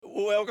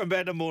Welcome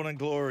back to Morning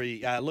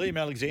Glory. Liam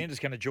Alexander's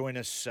going to join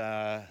us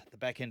the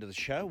back end of the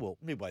show, well,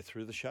 midway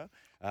through the show.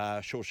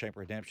 Shawshank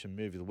Redemption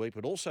movie of the week,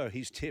 but also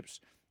his tips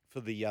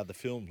for the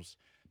films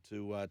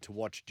to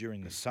watch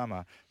during the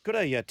summer. Got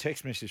a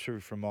text message through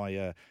from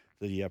my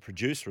the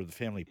producer of the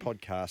family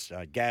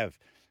podcast, Gav.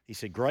 He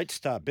said, great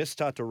start. Best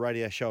start to a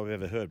radio show I've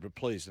ever heard. But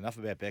please, enough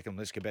about Beckham.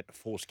 Let's get back to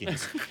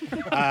foreskins.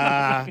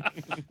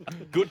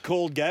 Good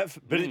call, Gav.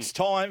 But it's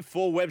time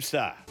for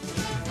Webster.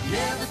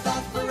 Never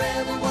thought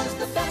forever was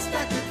the best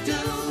I could do.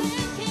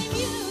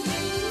 It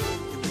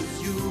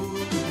was you,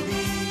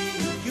 me,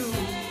 you.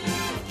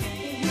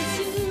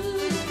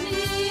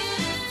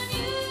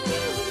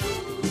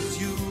 It was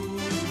you,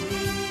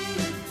 me,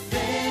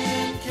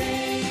 then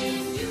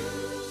came you.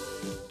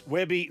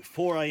 Webby,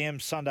 4 a.m.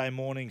 Sunday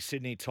morning,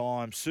 Sydney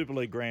time, Super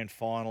League Grand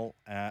Final.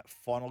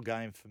 Final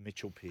game for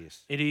Mitchell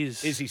Pearce. It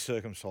is. Is he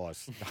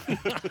circumcised?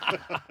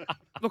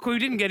 Look, we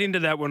didn't get into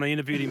that when I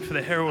interviewed him for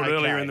the Herald Okay.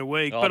 earlier in the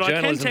week, Oh, but I can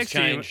journalism's text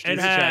him. changed. It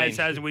It's has, changed.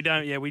 as we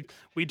don't. Yeah,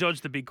 we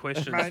dodged the big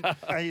questions. Mate,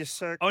 are you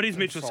circumcised? Oh, it is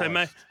Mitchell, so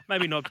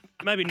maybe not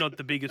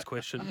the biggest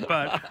question,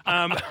 but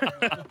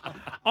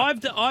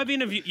I've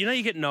interviewed. You know,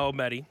 you're getting old,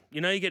 Matty. You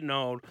know, you're getting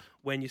old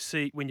when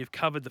you've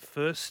covered the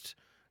first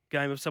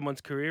game of someone's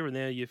career and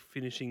now you're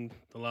finishing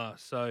the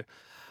last. So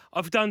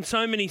I've done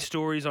so many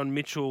stories on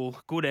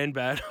Mitchell, good and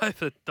bad,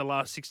 over the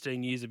last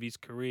 16 years of his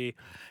career.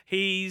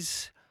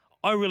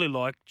 I really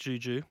like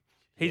Juju.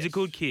 He's a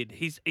good kid.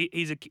 He's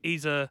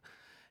a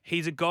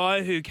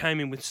guy who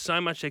came in with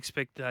so much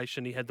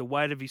expectation. He had the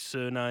weight of his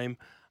surname.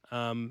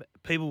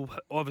 People,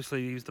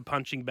 obviously, he was the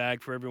punching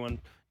bag for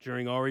everyone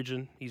during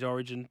his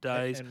Origin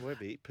days. And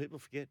Webby, people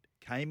forget,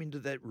 came into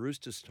that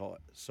Roosters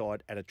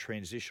side at a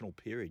transitional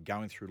period,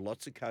 going through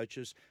lots of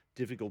coaches,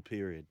 difficult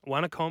period.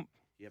 Won a comp.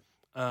 Yep.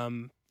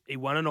 He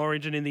won an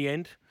Origin in the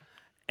end,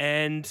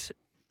 and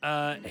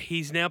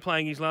he's now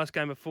playing his last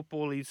game of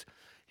football. He's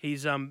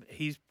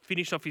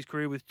finished off his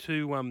career with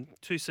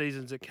two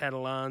seasons at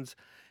Catalans.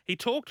 He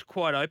talked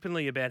quite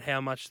openly about how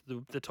much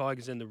the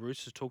Tigers and the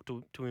Roosters talked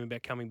to him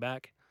about coming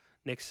back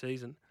next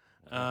season.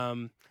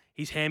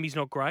 His hammy's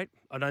not great.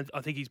 I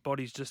think his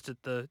body's just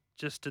at the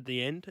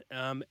end.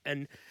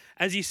 And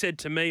as he said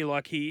to me,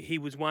 like he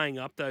was weighing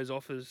up those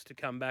offers to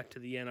come back to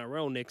the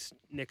NRL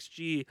next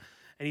year,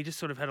 and he just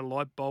sort of had a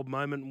light bulb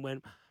moment and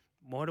went,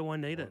 why do I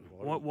need it?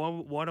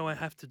 Why do I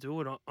have to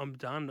do it? I'm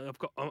done.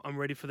 I'm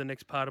ready for the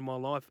next part of my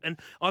life. And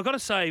I've got to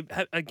say,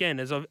 again,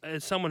 as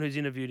someone who's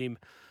interviewed him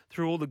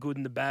through all the good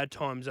and the bad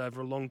times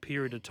over a long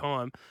period of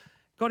time,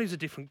 God, he's a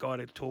different guy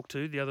to talk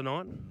to the other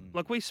night.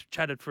 Like, we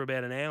chatted for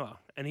about an hour,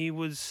 and he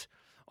was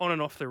on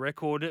and off the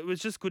record. It was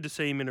just good to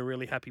see him in a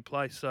really happy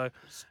place. So,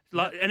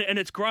 and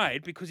it's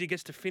great because he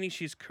gets to finish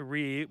his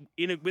career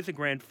with a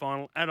grand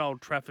final at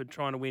Old Trafford,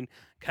 trying to win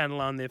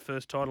Catalan their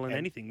first title in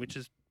anything, which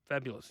is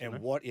fabulous. And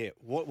what a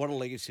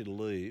legacy to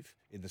leave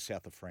in the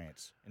south of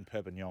France, in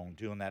Perpignan,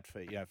 doing that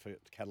for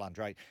Catalan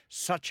Drake.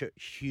 Such a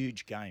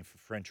huge game for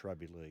French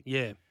rugby league.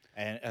 Yeah.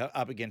 And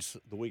up against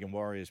the Wigan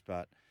Warriors,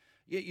 but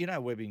you know,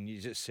 Webby, you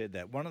just said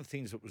that. One of the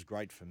things that was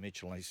great for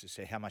Mitchell, and he's to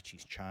say how much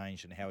he's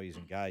changed and how he's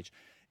engaged,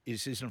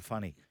 isn't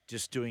funny.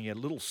 Just doing a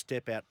little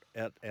step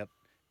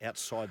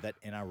outside that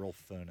NRL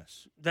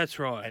furnace. That's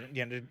right.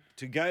 And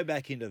to go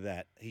back into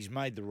that, he's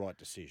made the right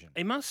decision.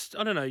 He must.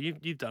 I don't know.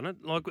 You've done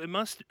it. Like it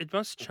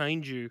must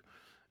change you,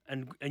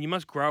 and you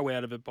must grow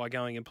out of it by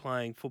going and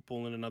playing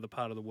football in another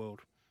part of the world,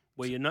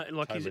 where you know,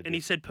 like Totally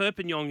he said,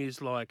 Perpignan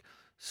is like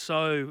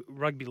so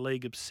rugby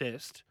league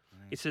obsessed.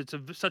 He said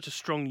it's such a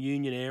strong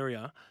union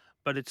area,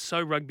 but it's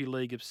so rugby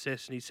league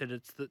obsessed. And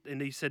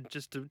he said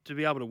just to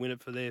be able to win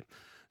it for their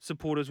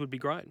supporters would be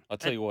great. I'll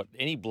tell you what,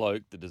 any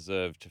bloke that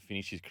deserved to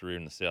finish his career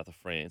in the south of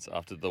France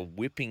after the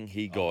whipping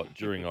he got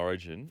during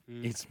Origin,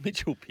 it's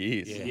Mitchell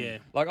Pearce. Yeah.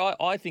 Like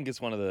I think it's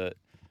one of the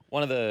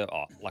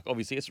like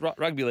obviously it's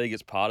rugby league,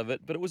 it's part of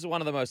it, but it was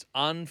one of the most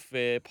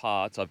unfair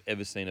parts I've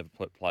ever seen of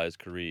a player's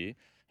career.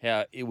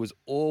 How it was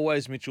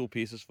always Mitchell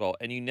Pearce's fault,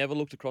 and you never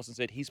looked across and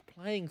said he's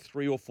playing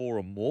 3 or 4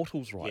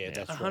 Immortals right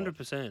now. That's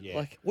 100%. Yeah,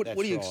 Like what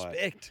do you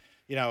expect?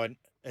 You know, and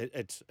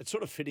it's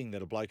sort of fitting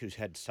that a bloke who's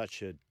had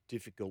such a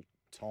difficult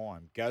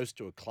time goes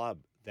to a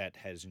club that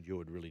has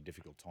endured really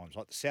difficult times.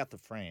 Like the south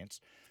of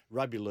France,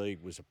 rugby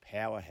league was a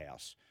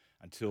powerhouse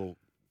until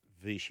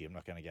Vichy. I'm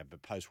not going to go,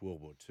 but post World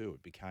War II,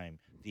 it became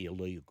the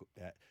illegal,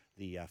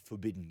 the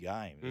forbidden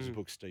game. There's a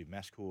book Steve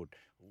Mascord,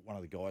 one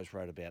of the guys,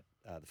 wrote about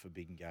the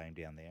forbidden game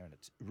down there, and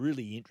it's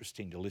really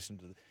interesting to listen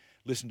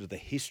to the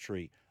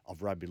history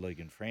of rugby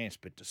league in France.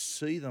 But to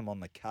see them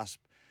on the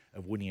cusp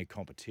of winning a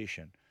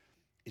competition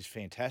is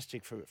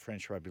fantastic for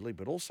French rugby league,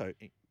 but also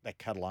that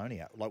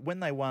Catalonia. Like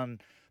when they won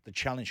the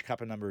Challenge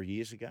Cup a number of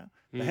years ago,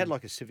 they had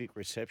like a civic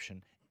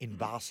reception in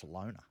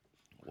Barcelona.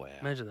 Wow.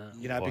 Imagine that.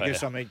 You know,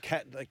 because I mean,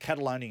 the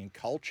Catalonian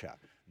culture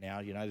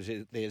now, you know,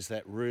 there's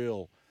that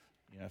real,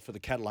 you know, for the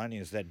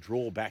Catalonians, that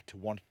drawback to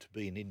want to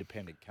be an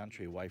independent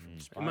country away from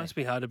Spain. It must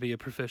be hard to be a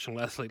professional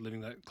athlete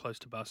living that close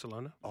to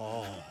Barcelona.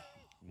 Oh,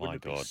 My wouldn't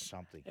it be God.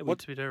 something. It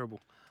would be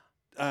terrible.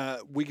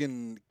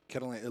 Wigan,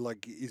 Catalan,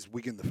 like, is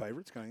Wigan the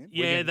favourites going in?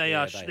 Yeah, Wigan- they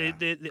yeah, are. they are.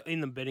 They're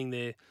in the betting.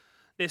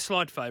 They're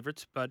slight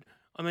favourites, but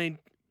I mean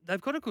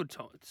they've got a good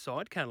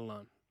side,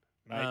 Catalan.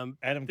 Mate,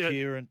 Adam they're-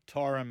 Kieran,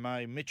 Tyrone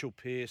May, Mitchell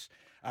Pearce,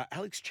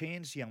 Alex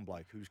Chan's the young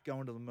bloke who's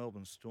going to the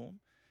Melbourne Storm.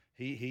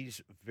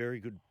 He's a very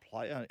good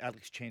player.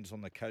 Alex Chan's on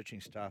the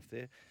coaching staff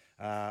there.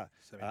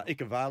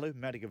 Ikavalu,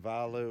 Matt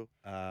Ikavalu,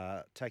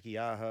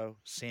 Takiaho,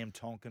 Sam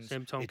Tonkins.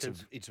 Sam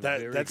Tonkins. It's a That,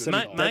 very that, good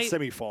semi, side. that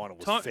semi-final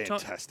was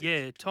fantastic.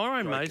 Yeah,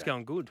 Tyrone Great May's game.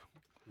 going good.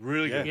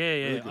 Really good. Yeah,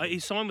 yeah. really good. He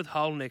signed with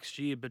Hull next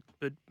year, but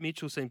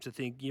Mitchell seems to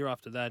think year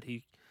after that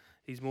he's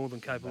more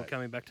than capable of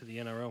coming back to the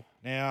NRL.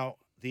 Now,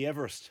 the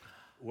Everest,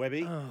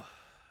 Webby, Oh.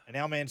 and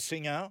our man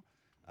Singer,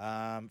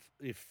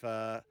 if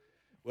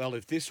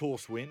this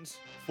horse wins,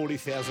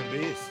 40,000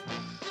 beers.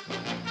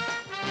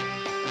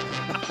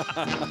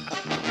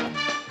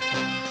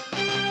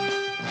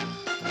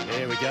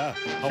 There we go.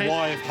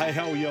 Hawaii, hey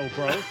ho, yo,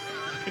 bro.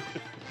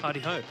 Hardy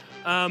ho.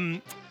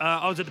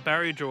 I was at the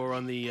barrier draw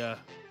on the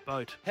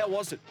boat. How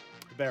was it,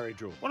 the barrier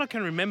draw? What I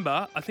can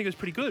remember, I think it was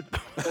pretty good.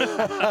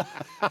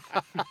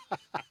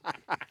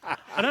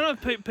 I don't know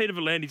if Peter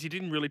Volandis, he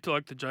didn't really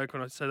like the joke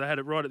when I said they had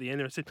it right at the end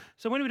there. I said,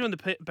 so when are we doing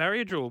the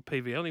barrier draw,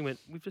 PVL? He went,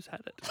 we've just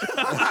had it.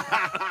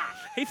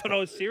 He thought I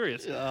was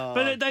serious.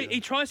 But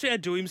he tries to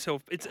outdo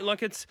himself.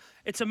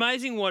 It's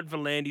amazing what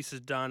Volandis has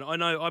done. I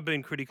know I've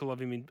been critical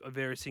of him in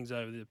various things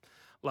over the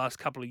last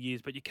couple of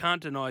years, but you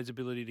can't deny his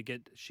ability to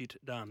get shit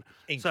done.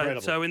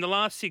 Incredible. So in the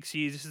last 6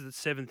 years, this is the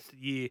 7th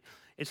year,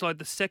 it's like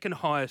the second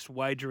highest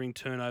wagering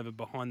turnover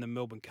behind the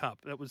Melbourne Cup.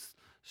 That was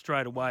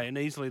straight away and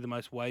easily the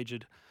most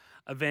wagered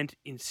event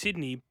in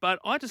Sydney. But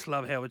I just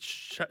love how it's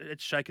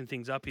shaken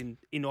things up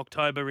in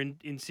October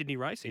in Sydney He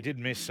racing. did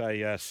miss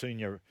a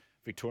senior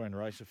Victorian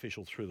race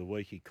official through the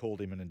week. He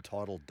called him an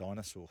entitled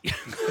dinosaur.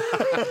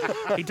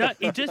 He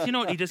just, you know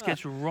what? He just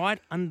gets right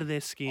under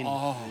their skin.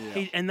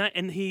 And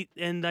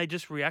they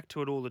just react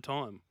to it all the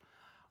time.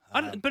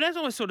 But as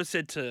I sort of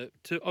said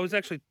I was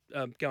actually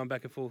going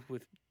back and forth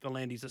with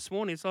Volandis this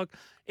morning. It's like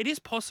it is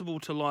possible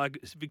to like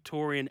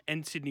Victorian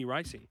and Sydney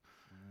racing.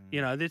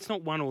 You know, it's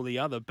not one or the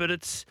other, but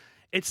it's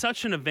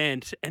such an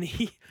event, and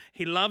he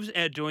loves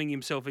outdoing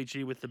himself each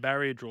year with the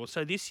barrier draw.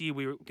 So this year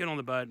we get on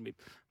the boat and we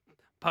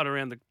putt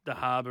around the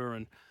harbour,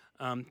 and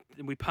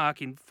we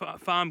park in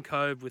Farm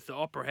Cove with the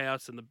Opera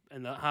House and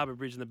the Harbour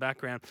Bridge in the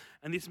background,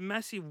 and this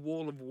massive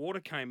wall of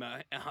water came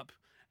up,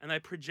 and they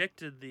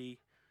projected the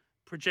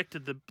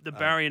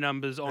barrier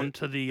numbers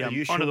onto the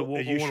onto the wall.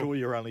 Are you sure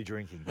you're only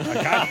drinking?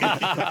 Okay.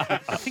 I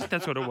think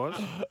that's what it was.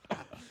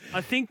 I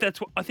think that's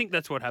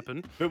what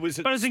happened. But was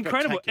it But it's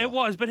incredible. spectacular? It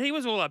was, but he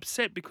was all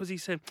upset because he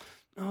said,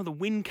 "Oh, the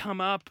wind come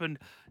up, and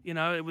you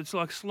know it was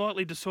like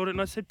slightly distorted."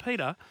 And I said,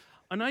 "Peter,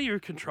 I know you're a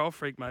control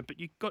freak, mate, but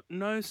you've got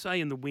no say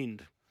in the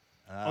wind."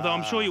 Although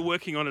I'm sure you're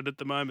working on it at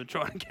the moment,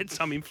 trying to get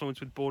some influence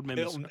with board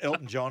members.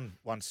 Elton John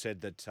once said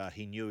that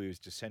he knew he was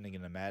descending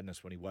into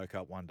madness when he woke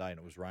up one day and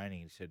it was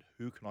raining. He said,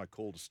 "Who can I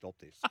call to stop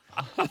this?"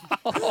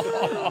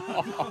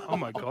 Oh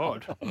my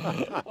God!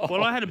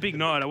 Well, I had a big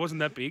night. I wasn't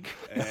that big,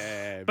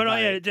 but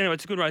anyway,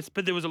 it's a good race.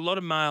 But there was a lot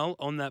of mail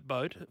on that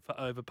boat for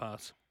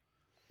overpass.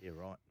 Yeah,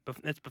 right.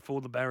 That's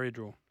before the barrier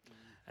draw,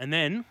 and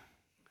then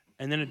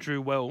it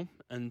drew well,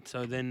 and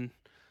so then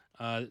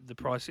the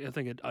price. I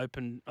think it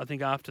opened. I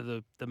think after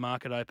the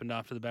market opened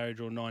after the barrier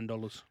draw,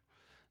 $9.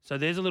 So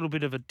there's a little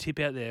bit of a tip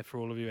out there for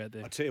all of you out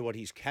there. I tell you what,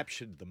 he's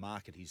captured the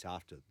market he's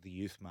after, the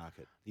youth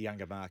market, the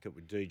younger market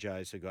with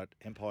DJs. They've got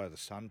Empire of the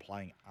Sun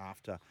playing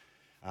after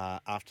the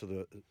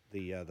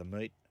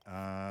meet.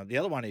 The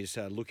other one is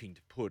looking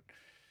to put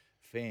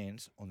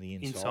fans on the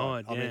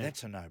inside. I mean, yeah.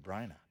 that's a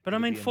no-brainer. But I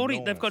It'll mean, be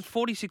 40. They've got enormous.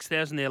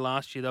 46,000 there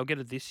last year. They'll get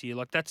it this year.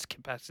 Like that's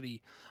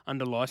capacity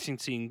under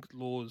licensing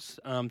laws,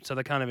 so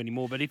they can't have any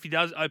more. But if he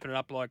does open it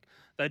up like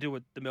they do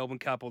with the Melbourne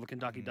Cup or the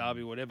Kentucky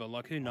Derby or whatever,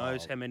 like who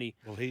knows how many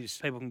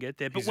people can get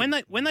there. But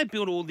when they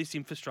build all this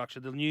infrastructure,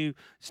 the new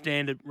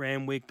stand at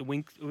Randwick, the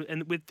wink,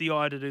 and with the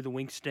eye to do the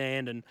wink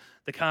stand and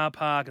the car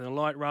park and the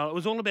light rail, it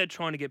was all about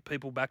trying to get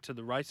people back to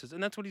the races,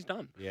 and that's what he's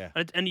done. Yeah.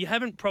 And you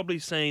haven't probably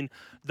seen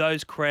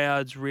those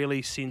crowds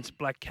really since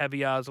Black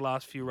Caviar's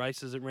last few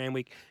races at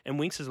Randwick and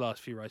Winks'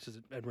 last few races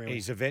at Randwick.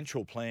 His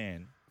eventual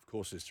plan, of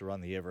course, is to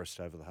run the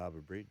Everest over the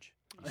Harbour Bridge.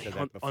 He said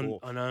that before.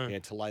 I know. Yeah,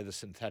 to lay the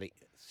synthetic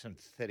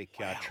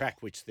track,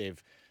 which they've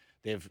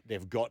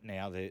got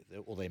now.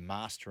 They're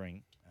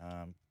mastering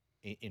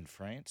in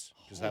France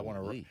because they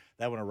want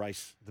to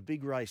race. The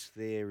big race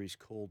there is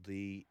called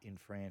in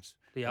France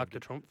The Arc de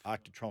Triomphe.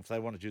 Arc de Triomphe. They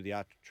want to do the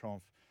Arc de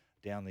Triomphe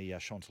down the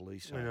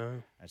Champs-Élysées. I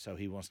know. And so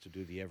he wants to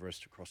do the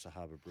Everest across the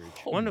Harbour Bridge.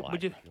 Oh Wonder- my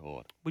would you-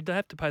 God. Would they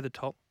have to pay the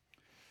toll?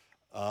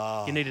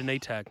 You need a knee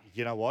tag.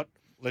 You know what?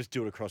 Let's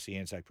do it across the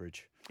Anzac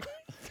Bridge.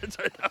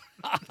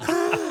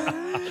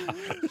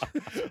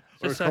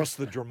 Or Just so- across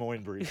the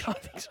Drummoyne Bridge. I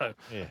think so.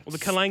 Yeah. Or the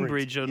Kalang Sprint.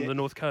 Bridge on Yeah. the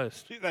North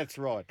Coast. That's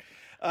right.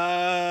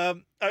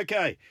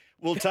 Okay.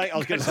 We'll take. I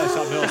was going to say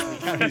something else. But you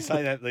can't really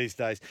say that these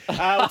days.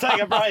 We'll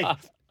take a break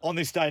on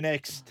this day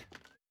next.